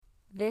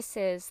This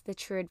is the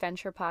True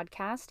Adventure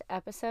Podcast,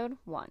 Episode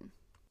 1.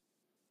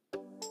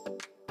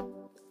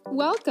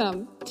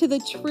 Welcome to the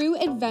True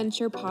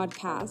Adventure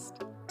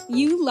Podcast.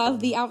 You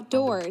love the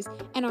outdoors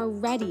and are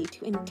ready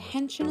to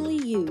intentionally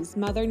use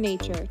Mother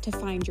Nature to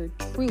find your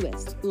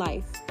truest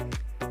life.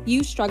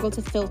 You struggle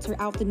to filter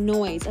out the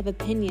noise of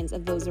opinions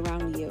of those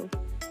around you.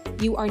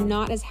 You are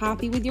not as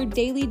happy with your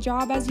daily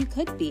job as you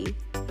could be.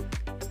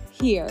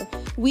 Here,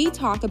 we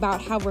talk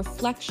about how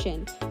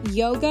reflection,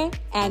 yoga,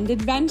 and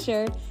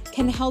adventure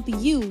can help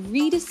you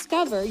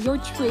rediscover your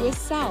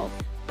truest self.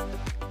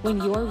 When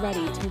you're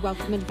ready to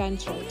welcome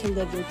adventure to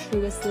live your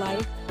truest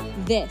life,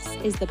 this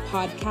is the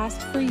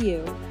podcast for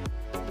you.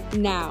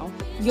 Now,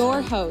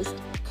 your host,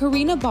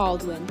 Karina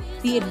Baldwin,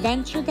 the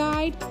adventure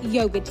guide,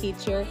 yoga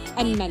teacher,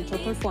 and mental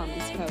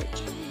performance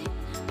coach.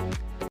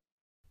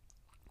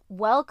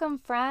 Welcome,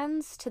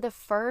 friends, to the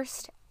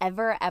first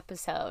ever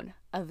episode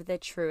of the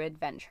True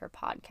Adventure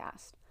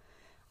Podcast.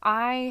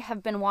 I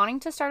have been wanting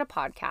to start a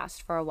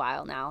podcast for a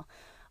while now.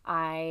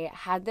 I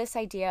had this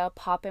idea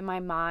pop in my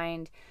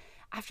mind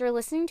after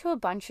listening to a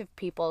bunch of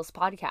people's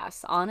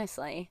podcasts,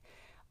 honestly,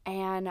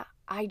 and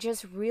I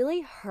just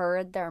really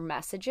heard their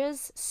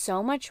messages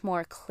so much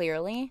more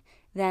clearly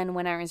than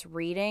when I was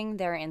reading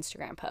their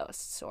Instagram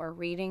posts or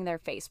reading their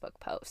Facebook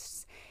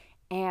posts.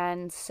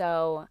 And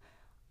so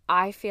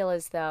I feel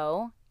as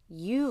though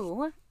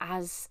you,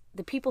 as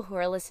the people who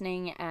are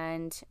listening,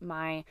 and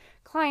my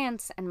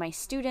clients and my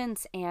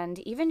students and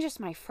even just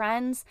my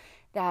friends,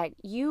 that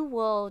you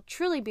will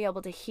truly be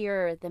able to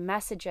hear the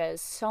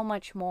messages so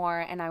much more,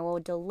 and I will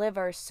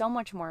deliver so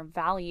much more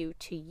value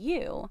to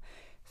you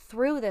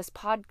through this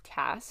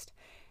podcast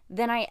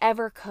than I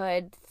ever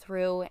could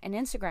through an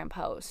Instagram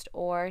post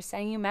or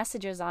sending you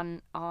messages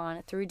on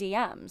through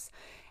DMs.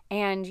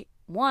 And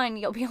one,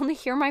 you'll be able to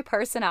hear my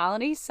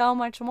personality so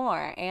much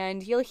more,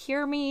 and you'll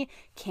hear me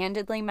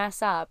candidly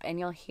mess up, and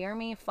you'll hear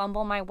me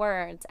fumble my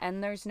words,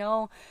 and there's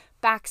no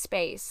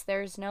backspace,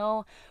 there's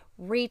no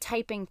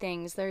retyping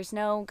things, there's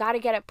no gotta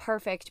get it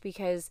perfect,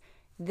 because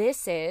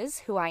this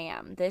is who I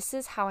am. This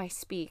is how I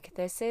speak.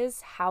 This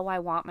is how I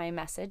want my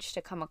message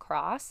to come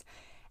across.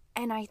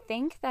 And I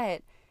think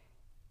that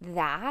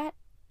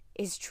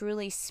is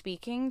truly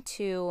speaking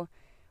to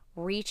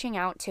reaching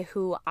out to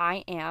who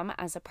I am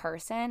as a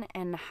person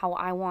and how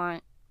I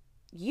want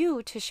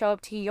you to show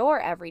up to your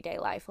everyday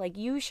life. Like,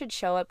 you should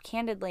show up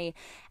candidly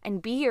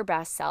and be your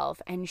best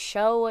self and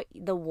show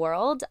the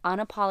world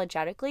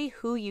unapologetically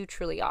who you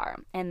truly are.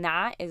 And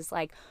that is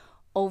like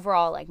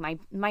overall like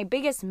my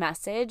biggest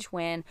message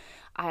when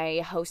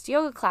I host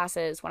yoga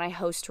classes, when I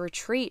host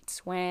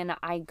retreats, when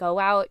I go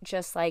out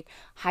just like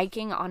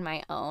hiking on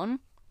my own.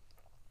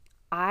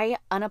 I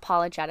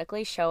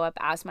unapologetically show up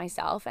as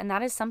myself, and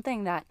that is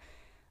something that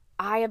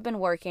I have been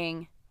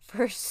working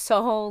for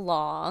so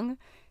long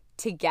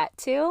to get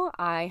to.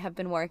 I have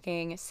been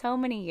working so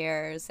many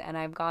years, and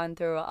I've gone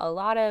through a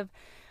lot of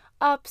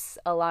ups,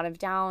 a lot of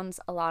downs,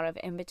 a lot of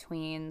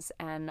in-betweens,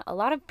 and a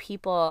lot of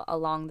people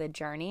along the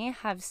journey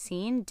have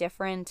seen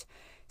different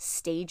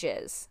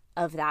stages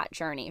of that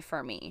journey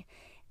for me.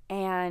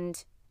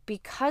 And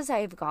because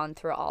I've gone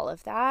through all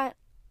of that,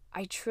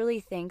 I truly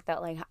think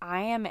that like I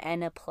am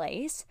in a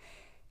place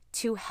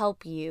to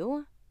help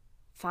you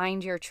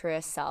find your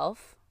truest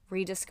self,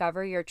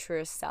 rediscover your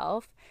truest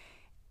self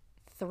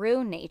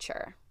through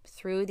nature,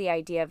 through the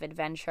idea of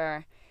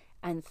adventure,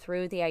 and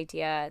through the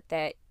idea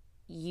that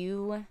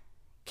you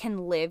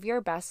can live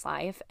your best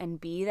life and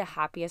be the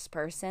happiest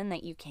person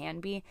that you can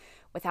be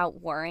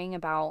without worrying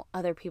about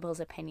other people's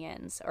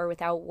opinions, or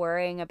without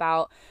worrying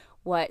about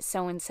what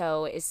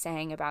so-and-so is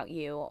saying about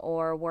you,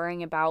 or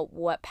worrying about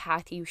what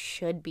path you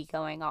should be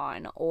going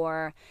on,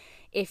 or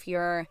if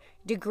your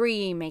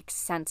degree makes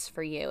sense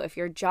for you, if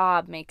your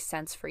job makes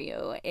sense for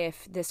you,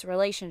 if this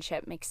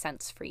relationship makes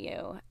sense for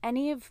you.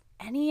 Any of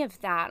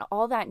that,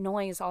 all that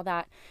noise, all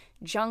that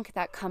junk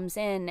that comes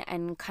in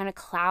and kind of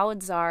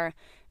clouds our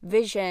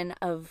vision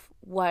of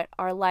what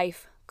our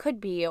life could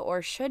be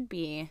or should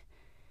be,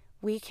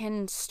 we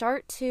can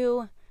start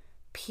to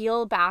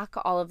peel back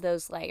all of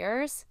those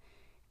layers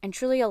and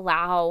truly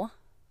allow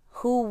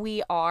who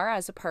we are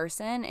as a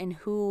person and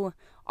who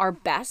our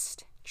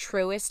best,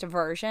 truest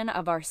version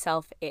of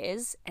ourself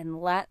is, and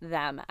let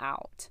them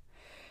out.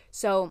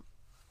 So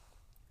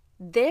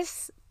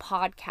this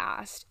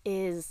podcast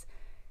is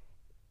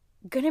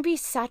going to be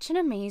such an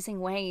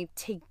amazing way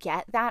to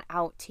get that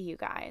out to you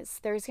guys.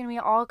 There's going to be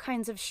all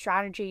kinds of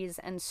strategies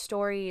and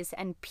stories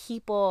and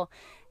people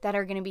that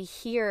are going to be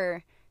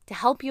here to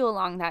help you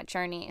along that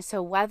journey.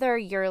 So whether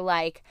you're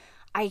like,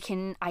 I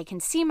can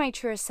see my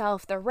truest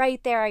self, they're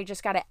right there, I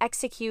just got to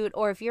execute,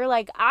 or if you're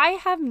like, I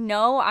have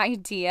no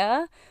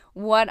idea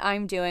what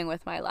I'm doing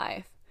with my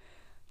life,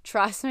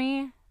 trust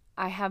me,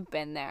 I have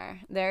been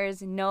there. There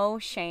is no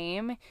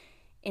shame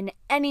in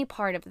any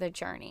part of the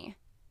journey.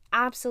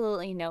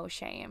 Absolutely no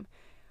shame.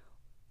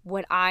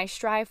 What I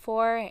strive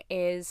for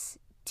is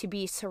to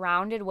be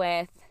surrounded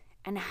with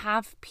and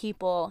have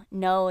people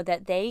know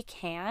that they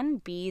can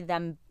be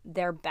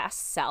their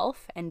best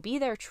self and be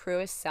their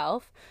truest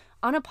self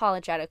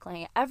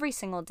unapologetically every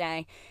single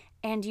day,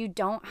 and you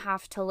don't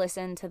have to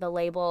listen to the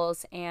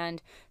labels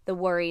and the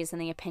worries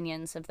and the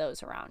opinions of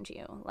those around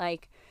you.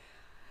 Like,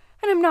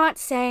 and I'm not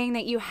saying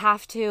that you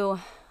have to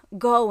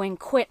go and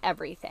quit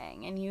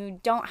everything, and you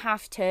don't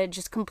have to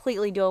just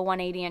completely do a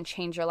 180 and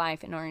change your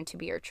life in order to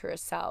be your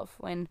truest self.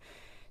 When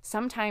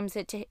sometimes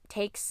it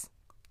takes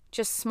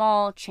just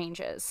small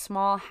changes,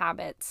 small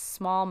habits,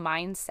 small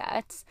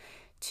mindsets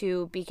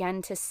to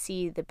begin to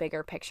see the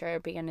bigger picture,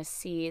 begin to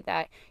see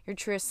that your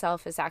truest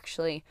self is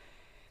actually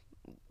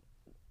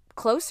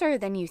closer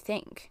than you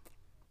think.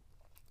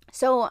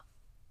 So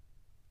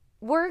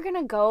we're going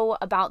to go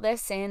about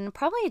this in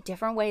probably a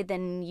different way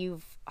than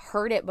you've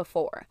heard it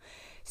before.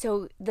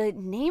 So the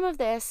name of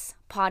this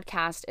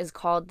podcast is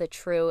called the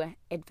True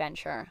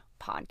Adventure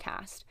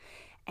Podcast.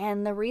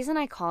 And the reason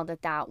I called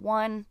it that,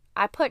 one,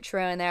 I put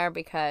true in there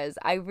because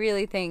I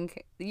really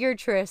think your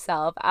truest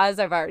self, as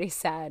I've already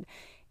said,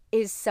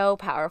 is so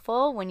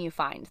powerful when you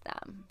find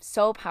them.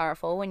 So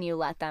powerful when you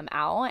let them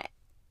out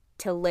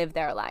to live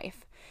their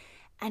life.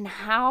 And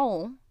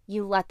how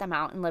you let them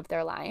out and live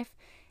their life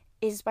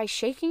is by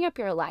shaking up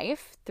your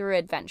life through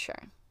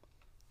adventure.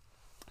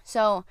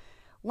 So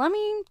let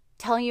me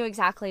tell you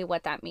exactly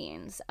what that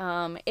means.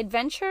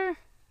 Adventure,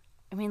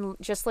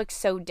 just looks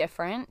so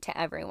different to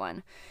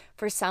everyone.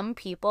 For some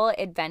people,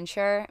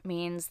 adventure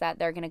means that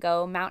they're going to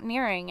go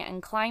mountaineering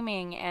and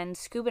climbing and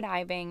scuba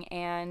diving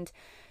and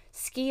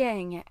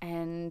skiing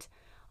and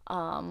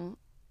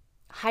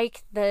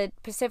hike the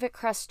Pacific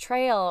Crest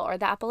Trail or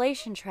the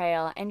Appalachian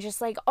Trail and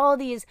just like all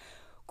these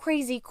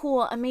crazy,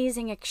 cool,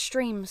 amazing,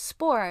 extreme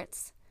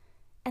sports.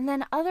 And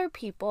then other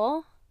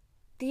people,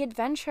 the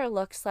adventure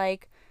looks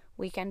like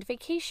weekend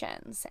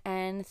vacations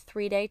and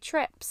 3-day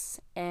trips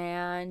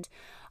and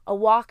a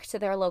walk to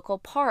their local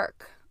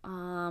park,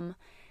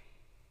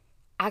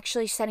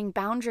 actually setting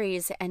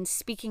boundaries and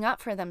speaking up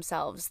for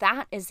themselves.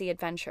 That is the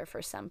adventure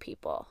for some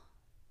people.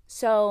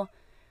 So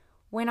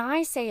when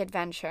I say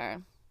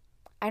adventure,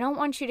 I don't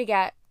want you to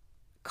get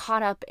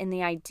caught up in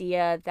the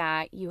idea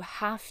that you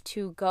have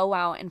to go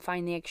out and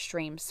find the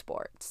extreme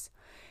sports.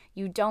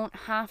 You don't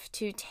have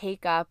to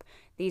take up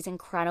these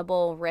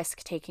incredible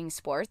risk-taking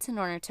sports in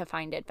order to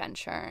find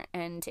adventure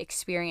and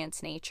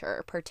experience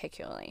nature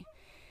particularly.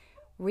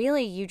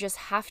 Really, you just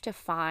have to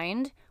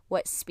find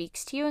what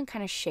speaks to you and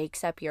kind of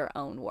shakes up your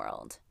own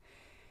world.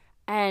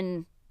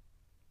 And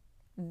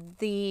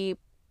the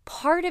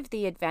part of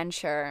the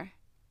adventure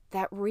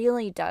that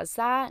really does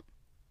that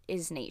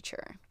is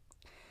nature.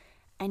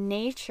 And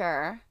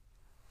nature,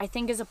 I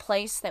think, is a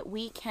place that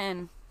we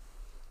can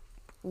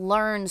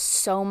learn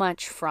so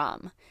much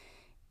from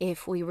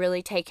if we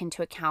really take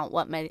into account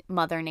what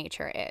Mother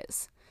Nature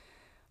is.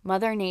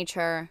 Mother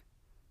Nature,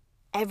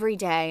 every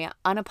day,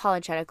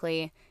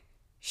 unapologetically,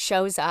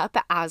 shows up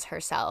as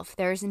herself.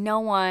 There's no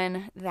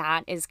one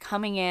that is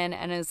coming in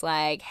and is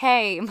like,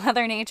 hey,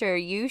 Mother Nature,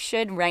 you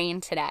should rain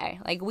today.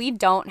 Like, we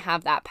don't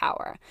have that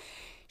power.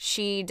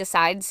 She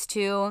decides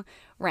to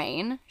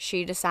rain.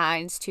 She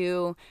decides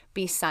to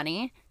be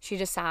sunny. She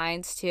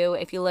decides to,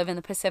 if you live in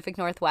the Pacific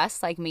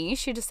Northwest like me,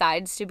 she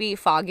decides to be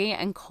foggy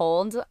and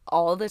cold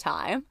all the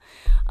time.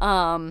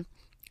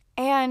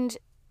 And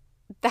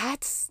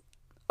that's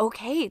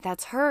okay.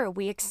 That's her.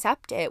 We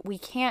accept it. We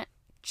can't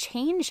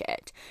change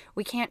it.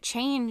 We can't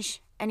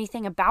change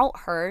anything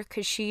about her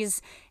because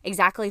she's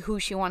exactly who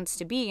she wants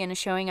to be and is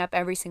showing up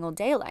every single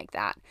day like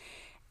that.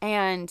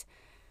 And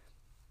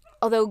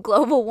although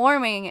global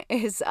warming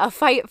is a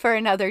fight for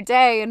another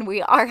day and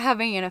we are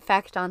having an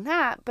effect on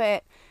that,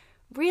 but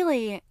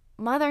really,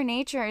 Mother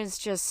Nature is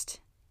just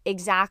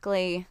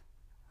exactly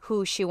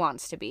who she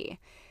wants to be.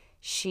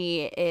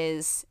 She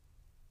is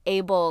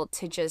able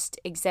to just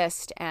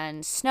exist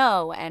and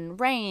snow and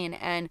rain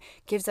and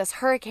gives us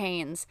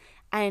hurricanes,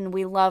 and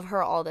we love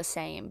her all the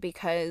same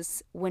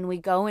because when we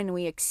go and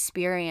we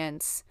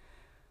experience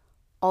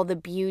all the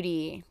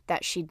beauty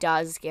that she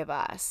does give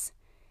us,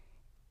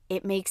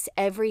 it makes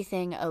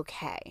everything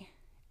okay.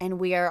 And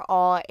we are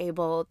all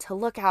able to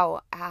look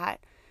out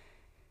at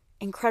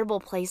incredible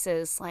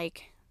places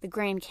like the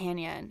Grand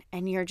Canyon,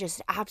 and you're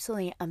just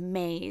absolutely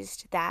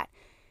amazed that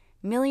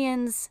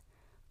millions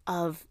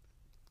of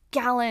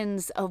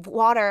gallons of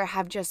water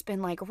have just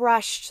been like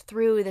rushed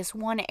through this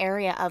one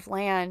area of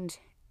land,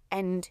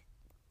 and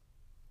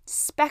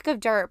speck of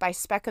dirt by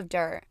speck of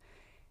dirt,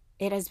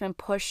 it has been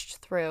pushed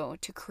through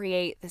to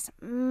create this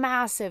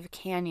massive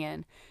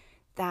canyon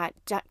that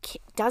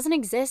doesn't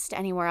exist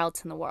anywhere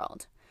else in the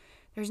world.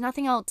 There's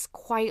nothing else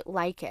quite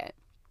like it.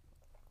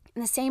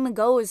 And the same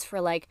goes for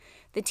like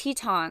the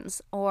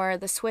Tetons or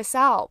the Swiss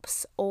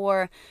Alps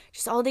or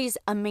just all these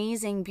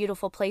amazing,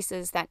 beautiful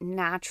places that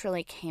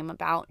naturally came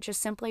about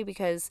just simply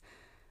because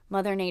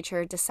Mother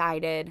Nature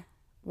decided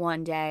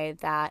one day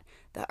that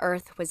the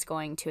earth was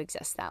going to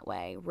exist that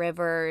way.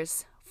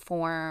 Rivers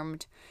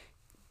formed,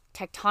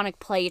 tectonic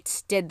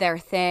plates did their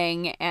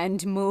thing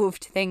and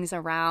moved things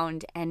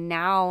around, and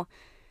now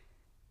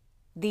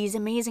these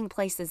amazing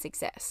places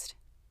exist.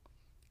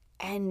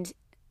 And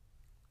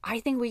I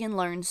think we can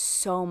learn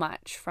so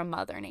much from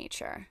Mother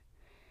Nature.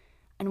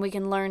 And we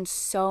can learn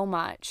so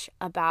much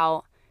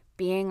about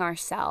being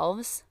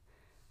ourselves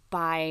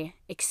by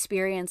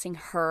experiencing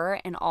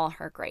her in all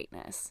her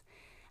greatness.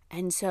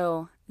 And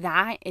so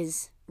that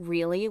is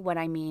really what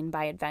I mean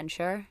by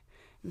adventure.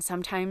 And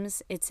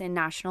sometimes it's in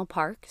national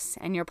parks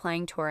and you're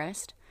playing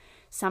tourist.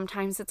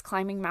 Sometimes it's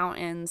climbing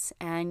mountains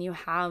and you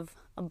have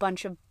a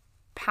bunch of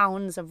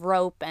pounds of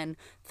rope and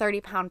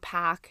 30-pound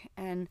pack.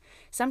 And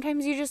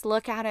sometimes you just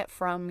look at it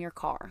from your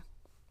car.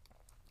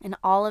 And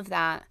all of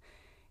that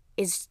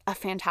is a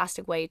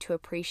fantastic way to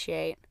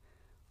appreciate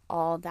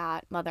all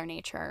that Mother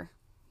Nature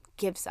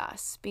gives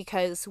us.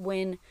 Because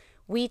when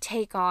we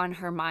take on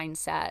her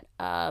mindset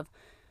of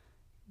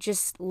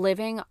just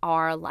living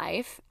our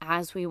life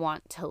as we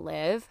want to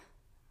live,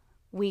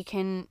 we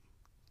can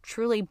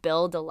truly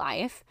build a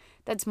life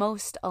that's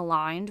most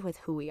aligned with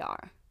who we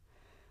are.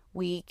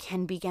 We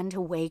can begin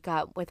to wake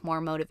up with more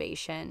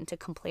motivation to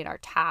complete our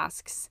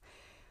tasks,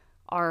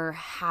 our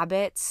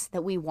habits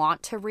that we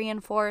want to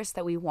reinforce,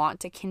 that we want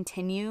to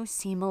continue,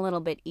 seem a little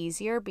bit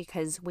easier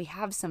because we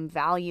have some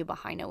value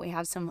behind it. We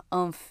have some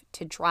oomph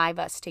to drive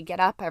us to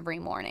get up every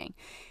morning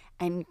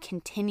and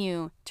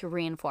continue to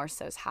reinforce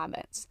those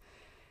habits.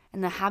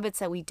 And the habits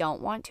that we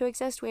don't want to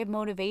exist, we have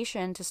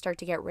motivation to start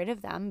to get rid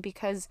of them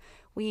because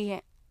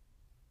we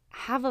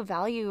have a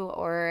value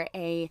or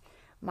a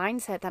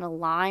mindset that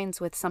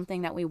aligns with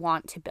something that we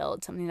want to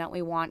build, something that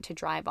we want to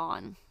drive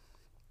on.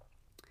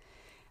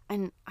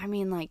 And I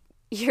mean, like,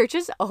 you're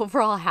just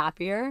overall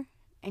happier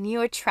and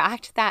you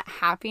attract that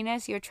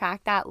happiness, you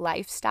attract that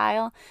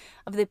lifestyle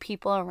of the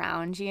people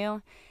around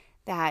you,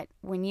 that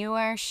when you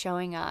are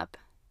showing up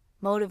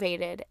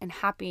motivated and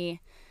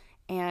happy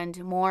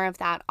and more of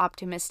that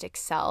optimistic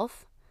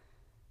self,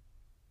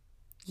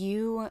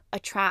 you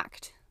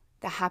attract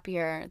the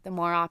happier, the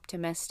more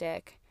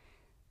optimistic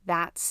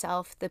that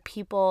self. The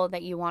people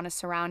that you want to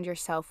surround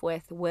yourself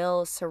with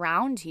will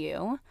surround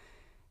you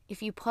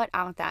if you put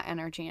out that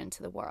energy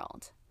into the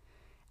world.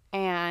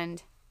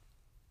 And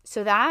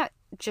so that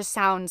just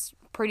sounds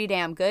pretty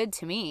damn good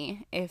to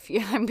me, if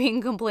I'm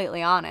being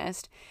completely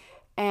honest.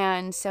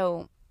 And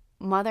so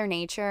Mother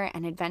Nature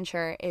and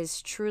adventure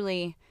is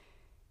truly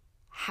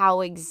how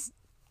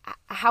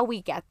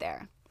we get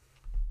there.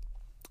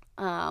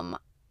 And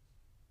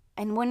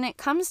when it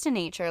comes to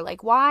nature,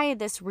 like why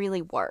this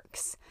really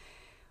works.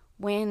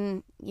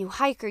 When you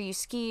hike or you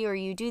ski or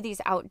you do these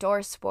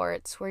outdoor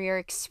sports where you're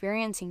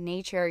experiencing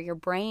nature, your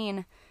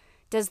brain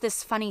does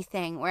this funny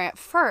thing where at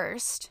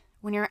first,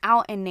 when you're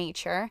out in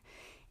nature,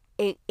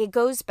 it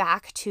goes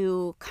back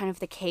to kind of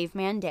the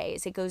caveman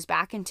days. It goes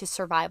back into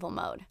survival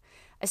mode,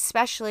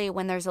 especially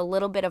when there's a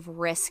little bit of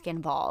risk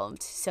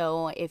involved.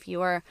 So if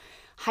you're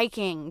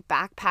hiking,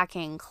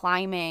 backpacking,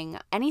 climbing,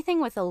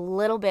 anything with a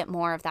little bit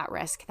more of that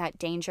risk, that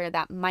danger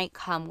that might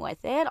come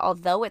with it,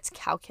 although it's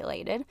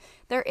calculated,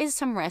 there is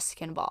some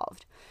risk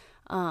involved.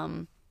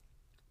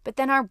 But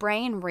then our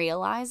brain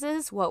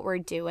realizes what we're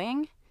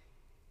doing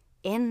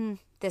in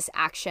this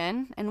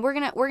action, and we're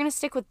gonna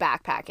stick with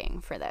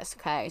backpacking for this,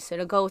 okay? So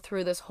to go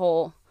through this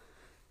whole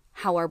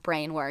how our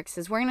brain works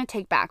is we're gonna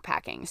take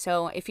backpacking.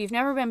 So if you've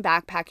never been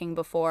backpacking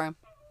before,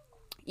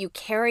 you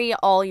carry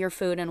all your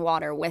food and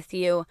water with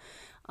you.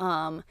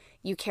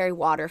 You carry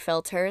water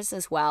filters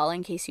as well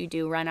in case you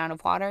do run out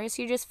of water.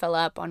 So you just fill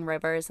up on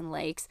rivers and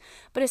lakes.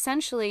 But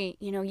essentially,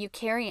 you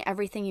carry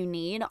everything you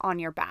need on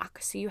your back.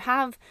 So you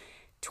have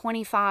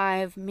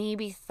 25,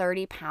 maybe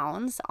 30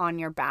 pounds on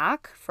your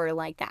back for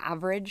like the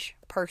average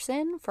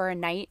person for a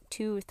night,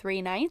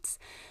 2-3 nights.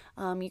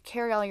 You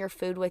carry all your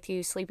food with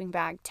you, sleeping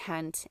bag,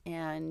 tent,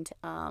 and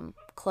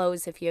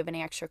clothes if you have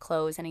any extra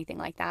clothes, anything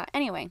like that.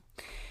 Anyway,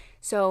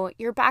 so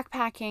you're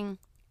backpacking.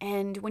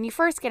 And when you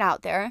first get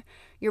out there,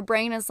 your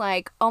brain is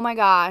like, oh my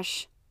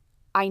gosh,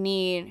 I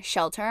need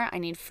shelter, I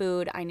need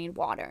food, I need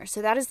water.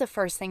 So that is the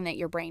first thing that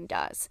your brain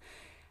does.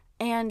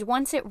 And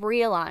once it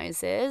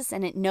realizes,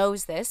 and it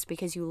knows this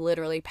because you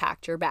literally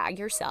packed your bag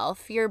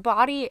yourself, your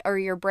body or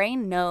your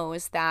brain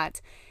knows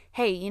that,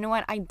 hey, you know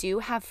what? I do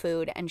have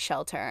food and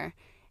shelter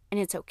and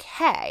it's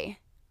okay.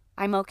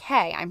 I'm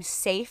okay. I'm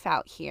safe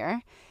out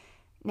here.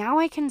 Now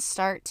I can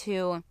start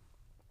to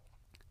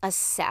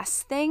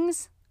assess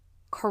things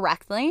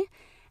correctly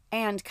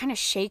and kind of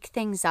shake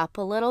things up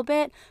a little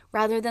bit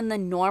rather than the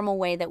normal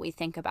way that we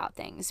think about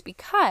things.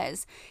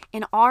 Because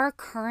in our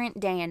current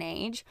day and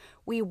age,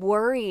 we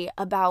worry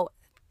about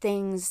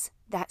things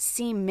that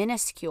seem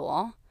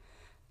minuscule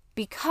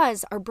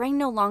because our brain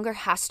no longer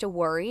has to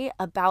worry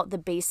about the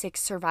basic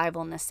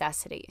survival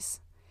necessities.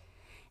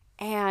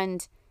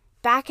 And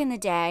back in the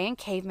day, in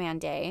caveman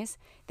days,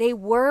 they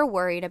were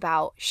worried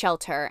about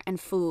shelter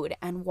and food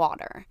and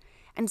water.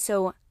 And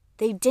so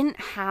they didn't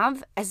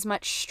have as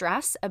much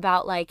stress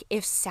about like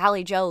if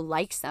Sally Joe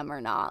likes them or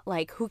not.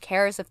 Like who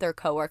cares if their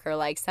coworker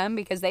likes them,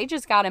 because they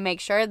just got to make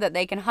sure that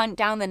they can hunt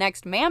down the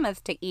next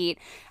mammoth to eat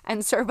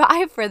and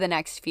survive for the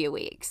next few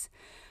weeks.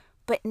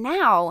 But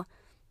now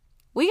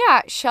we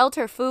got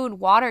shelter, food,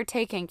 water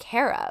taken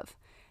care of.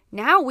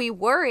 Now we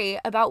worry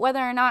about whether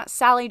or not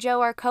Sally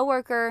Joe, our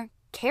coworker,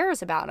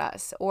 cares about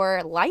us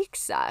or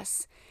likes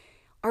us.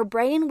 Our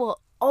brain will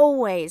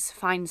always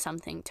find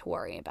something to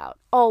worry about.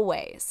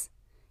 Always.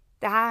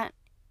 That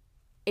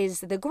is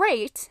the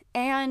great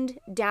and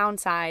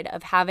downside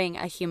of having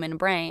a human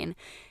brain,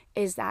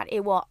 is that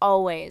it will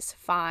always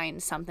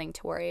find something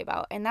to worry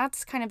about. And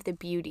that's kind of the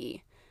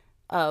beauty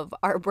of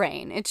our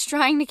brain. It's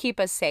trying to keep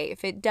us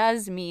safe. It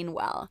does mean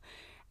well.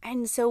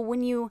 And so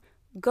when you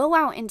go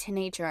out into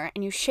nature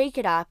and you shake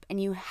it up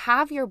and you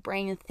have your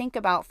brain think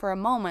about for a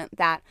moment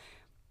that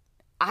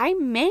I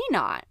may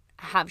not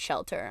have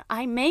shelter,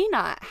 I may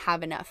not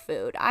have enough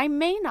food, I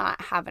may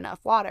not have enough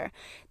water,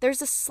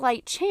 there's a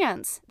slight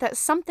chance that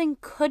something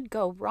could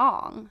go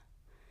wrong.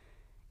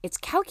 It's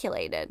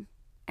calculated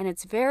and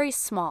it's very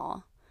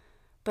small,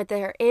 but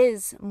there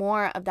is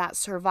more of that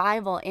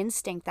survival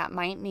instinct that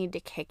might need to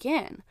kick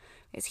in,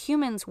 because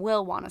humans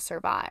will want to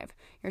survive.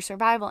 Your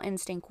survival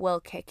instinct will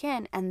kick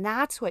in, and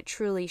that's what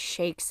truly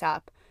shakes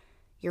up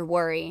your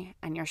worry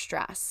and your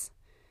stress.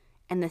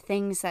 And the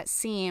things that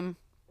seem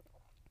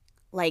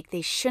like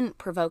they shouldn't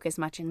provoke as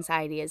much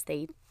anxiety as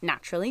they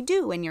naturally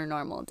do in your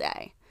normal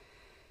day.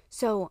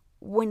 So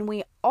when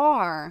we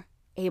are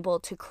able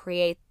to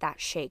create that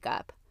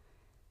shakeup,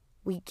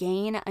 we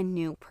gain a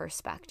new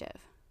perspective.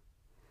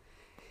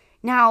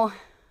 Now,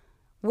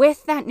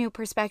 with that new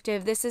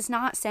perspective, this is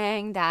not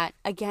saying that,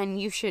 again,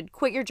 you should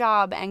quit your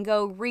job and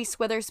go Reese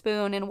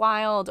Witherspoon and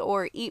Wild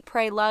or Eat,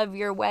 Pray, Love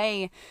your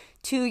way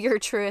to your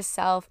truest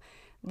self.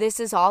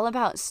 This is all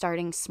about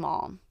starting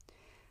small.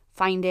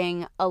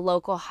 Finding a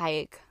local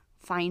hike,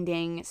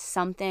 finding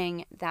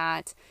something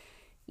that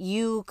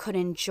you could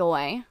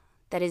enjoy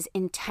that is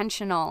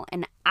intentional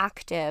and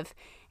active,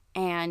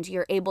 and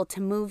you're able to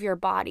move your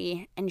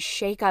body and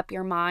shake up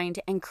your mind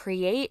and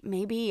create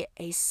maybe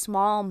a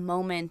small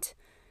moment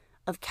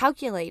of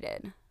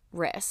calculated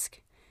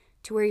risk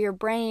to where your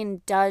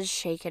brain does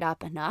shake it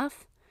up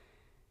enough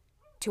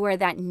to where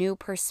that new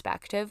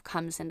perspective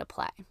comes into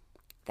play.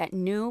 That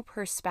new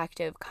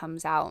perspective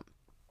comes out,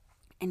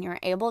 and you're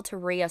able to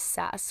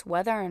reassess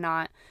whether or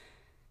not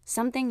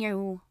something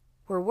you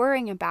were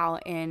worrying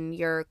about in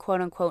your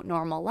quote-unquote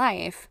normal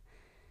life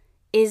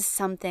is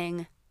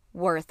something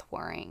worth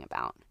worrying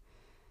about.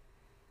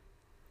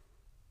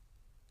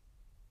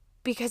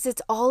 Because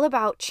it's all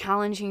about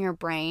challenging your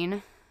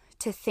brain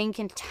to think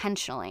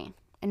intentionally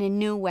and in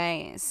new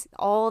ways.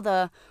 All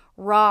the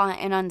raw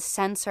and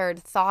uncensored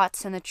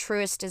thoughts and the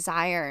truest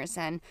desires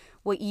and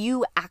what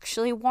you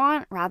actually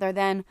want, rather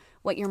than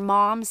what your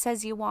mom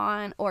says you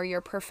want, or your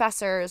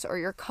professors or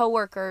your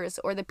coworkers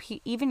or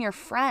even your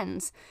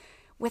friends,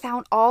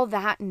 without all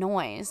that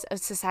noise of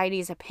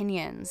society's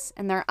opinions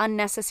and their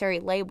unnecessary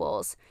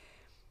labels.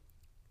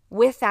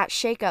 With that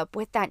shakeup,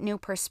 with that new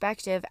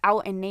perspective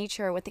out in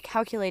nature, with the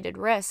calculated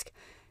risk,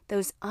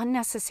 those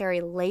unnecessary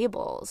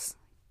labels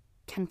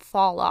can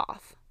fall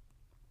off.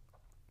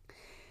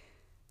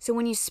 So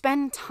when you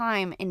spend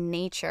time in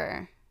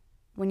nature,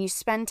 when you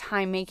spend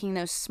time making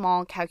those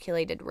small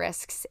calculated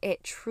risks,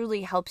 it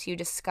truly helps you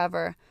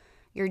discover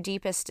your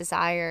deepest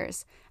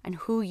desires and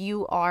who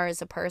you are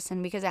as a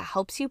person, because it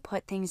helps you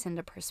put things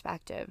into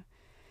perspective.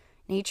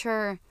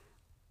 Nature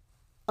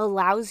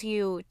allows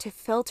you to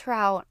filter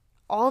out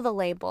all the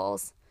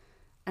labels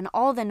and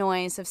all the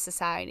noise of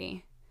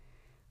society.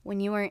 When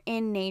you are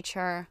in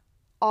nature,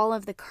 all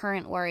of the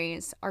current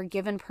worries are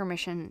given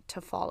permission to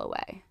fall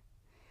away.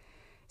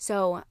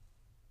 So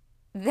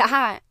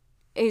that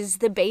is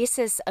the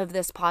basis of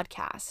this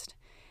podcast.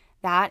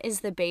 That is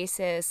the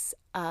basis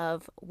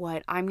of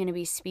what I'm going to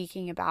be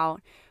speaking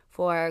about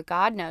for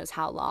God knows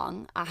how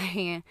long.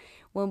 I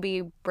will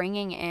be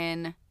bringing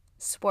in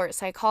sports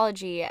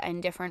psychology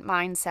and different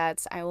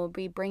mindsets. I will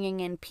be bringing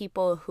in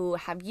people who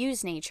have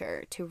used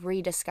nature to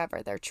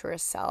rediscover their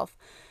truest self.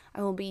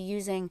 I will be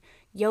using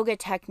yoga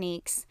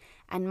techniques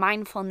and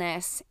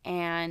mindfulness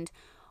and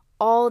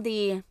all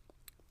the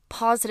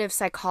positive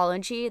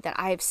psychology that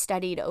I've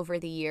studied over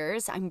the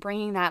years. I'm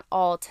bringing that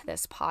all to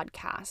this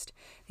podcast.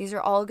 These are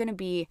all going to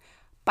be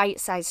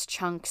bite-sized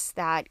chunks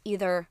that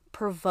either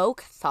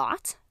provoke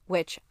thought,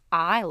 which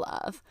I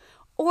love,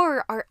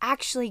 or are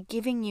actually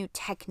giving you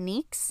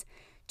techniques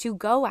to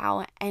go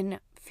out and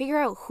figure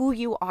out who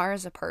you are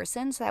as a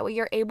person, so that way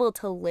you're able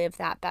to live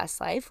that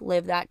best life,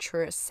 live that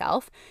truest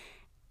self.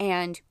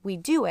 And we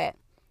do it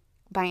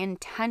by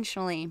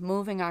intentionally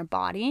moving our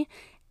body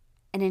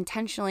and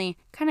intentionally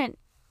kind of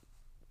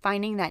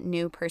finding that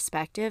new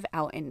perspective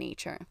out in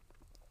nature.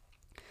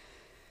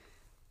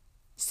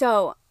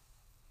 So,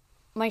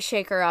 my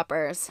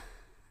shaker-uppers,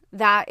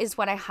 that is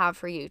what I have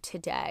for you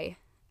today.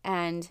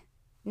 And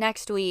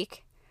next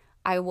week,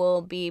 I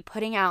will be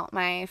putting out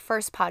my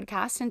first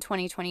podcast in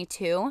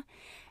 2022.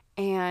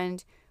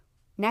 And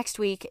next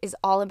week is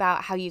all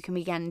about how you can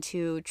begin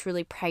to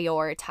truly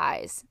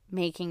prioritize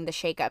making the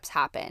shakeups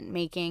happen,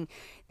 making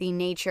the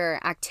nature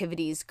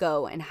activities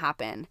go and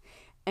happen.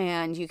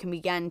 And you can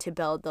begin to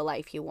build the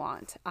life you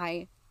want.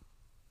 I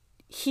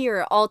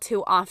hear all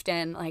too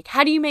often, like,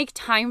 how do you make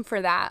time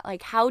for that?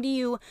 Like, how do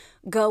you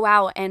go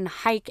out and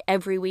hike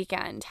every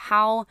weekend?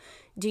 How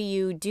do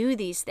you do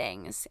these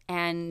things?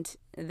 And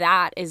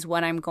that is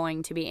what I'm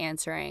going to be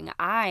answering.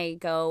 I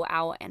go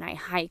out and I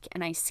hike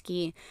and I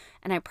ski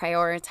and I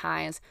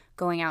prioritize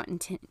going out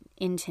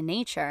into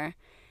nature.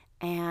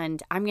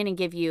 And I'm going to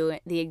give you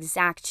the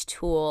exact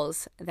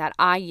tools that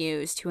I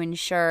use to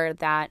ensure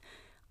that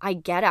I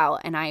get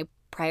out and I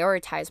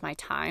prioritize my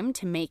time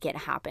to make it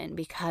happen,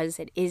 because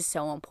it is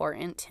so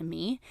important to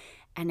me,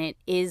 and it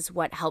is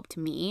what helped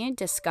me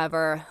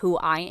discover who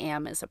I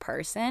am as a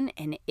person,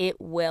 and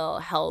it will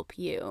help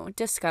you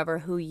discover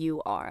who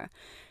you are.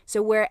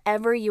 So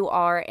wherever you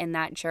are in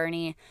that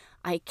journey,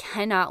 I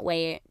cannot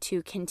wait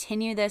to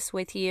continue this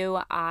with you.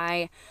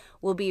 I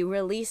will be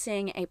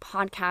releasing a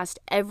podcast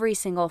every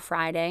single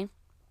Friday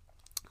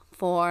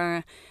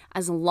for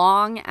as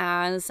long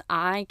as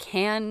I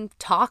can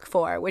talk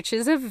for, which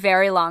is a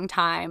very long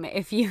time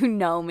if you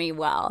know me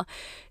well.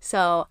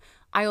 So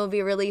I will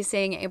be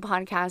releasing a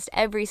podcast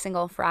every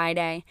single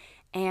Friday.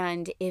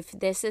 And if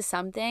this is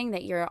something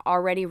that you're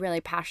already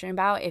really passionate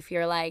about, if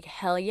you're like,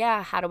 hell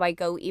yeah, how do I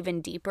go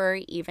even deeper,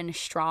 even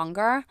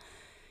stronger?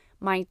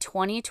 My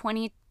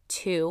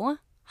 2022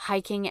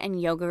 hiking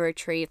and yoga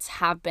retreats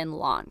have been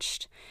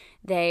launched.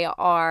 They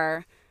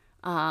are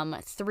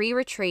 3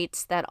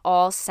 retreats that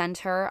all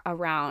center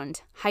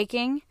around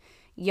hiking,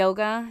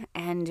 yoga,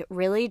 and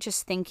really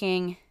just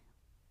thinking,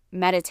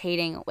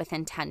 meditating with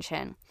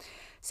intention.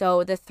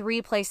 So the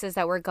 3 places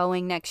that we're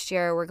going next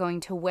year, we're going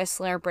to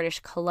Whistler, British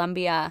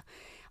Columbia.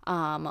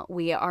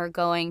 We are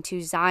going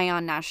to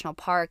Zion National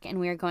Park, and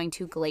we are going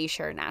to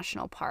Glacier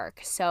National Park.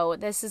 So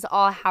this is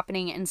all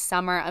happening in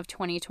summer of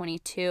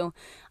 2022.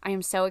 I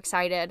am so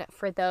excited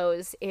for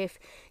those. If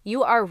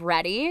you are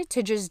ready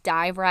to just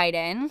dive right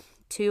in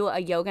to a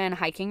yoga and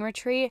hiking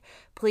retreat,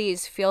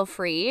 please feel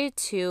free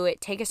to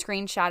take a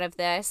screenshot of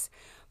this,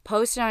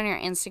 post it on your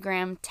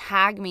Instagram,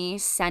 tag me,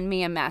 send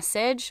me a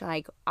message.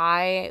 Like,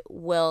 I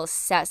will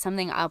set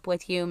something up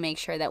with you, make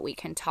sure that we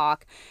can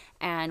talk,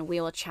 and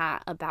we will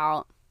chat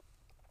about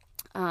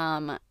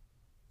the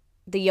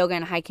yoga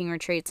and hiking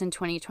retreats in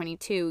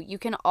 2022. You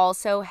can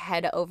also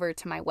head over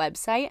to my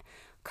website,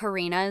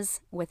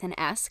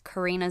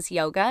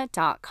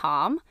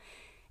 karinasyoga.com.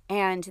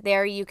 And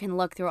there you can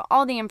look through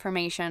all the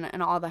information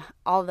and all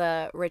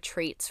the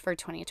retreats for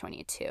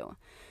 2022.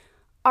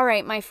 All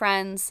right, my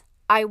friends,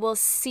 I will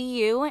see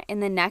you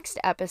in the next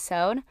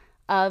episode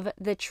of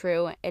The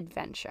True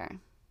Adventure.